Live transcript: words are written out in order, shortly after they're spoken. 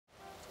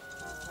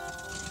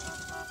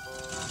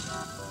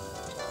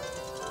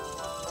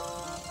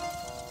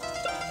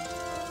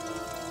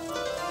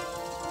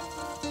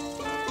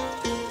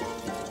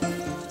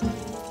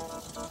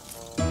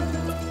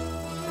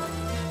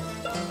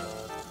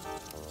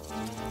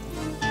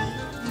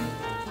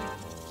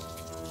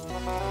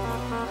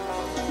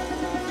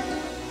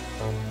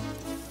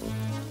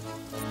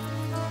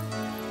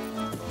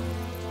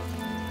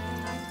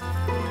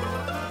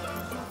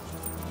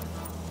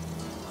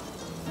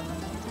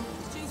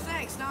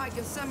I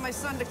can send my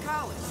son to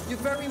college. You're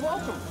very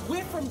welcome.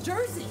 We're from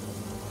Jersey.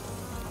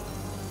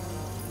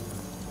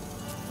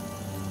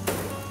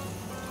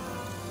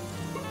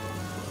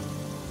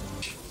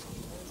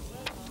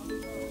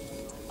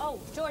 Oh,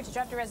 George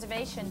dropped a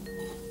reservation.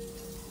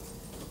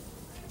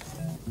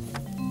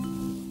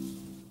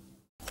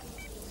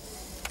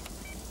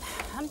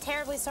 I'm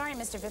terribly sorry,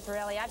 Mr.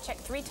 Viparelli. I've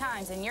checked 3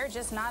 times, and you're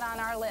just not on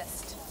our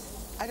list.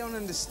 I don't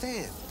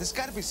understand. There's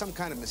got to be some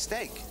kind of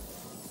mistake.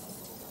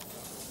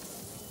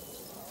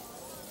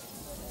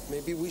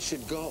 Maybe we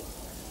should go.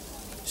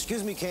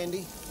 Excuse me,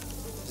 Candy.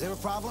 Is there a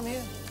problem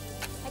here?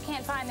 I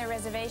can't find the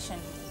reservation.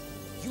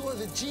 You are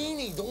the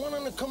genie, the one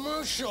on the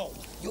commercial.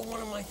 You're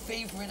one of my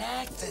favorite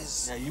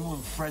actors. Yeah, you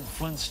and Fred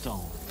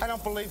Flintstone. I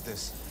don't believe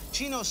this.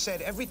 Geno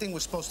said everything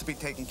was supposed to be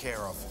taken care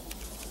of.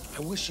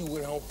 I wish you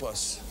would help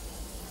us.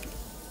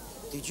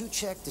 Did you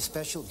check the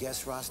special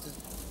guest roster?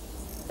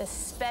 The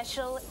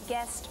special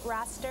guest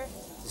roster?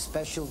 The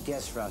special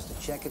guest roster.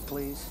 Check it,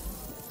 please.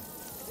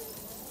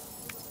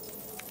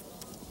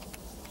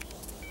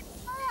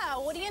 Ah,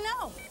 what do you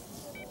know?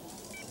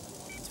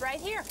 It's right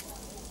here.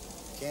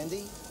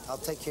 Candy, I'll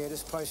take care of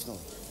this personally.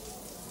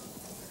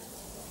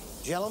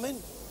 Gentlemen,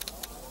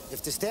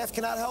 if the staff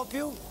cannot help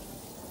you,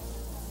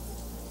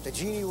 the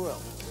genie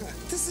will.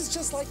 This is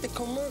just like the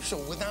commercial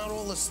without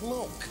all the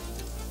smoke.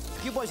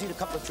 You boys need a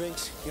couple of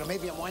drinks. You know,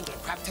 maybe I'm wine to the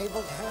crap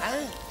table.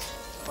 Huh?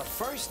 But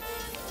first,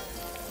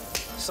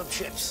 some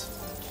chips.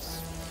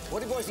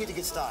 What do you boys need to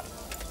get started?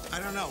 I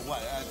don't know,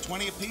 what,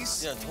 20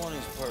 apiece? Yeah,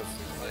 20's perfect.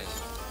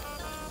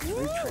 3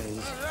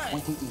 trays,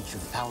 20 each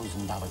of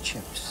 $1,000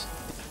 chips.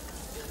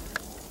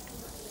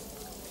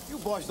 You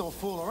boys don't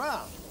fool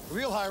around.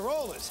 Real high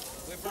rollers.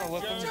 We're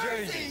from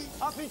Jersey.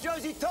 Up in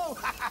Jersey, too.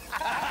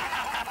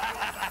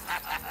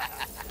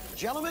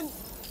 Gentlemen,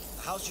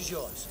 the house is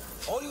yours.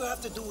 All you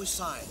have to do is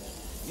sign.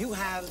 You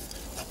have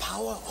the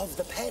power of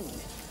the pen.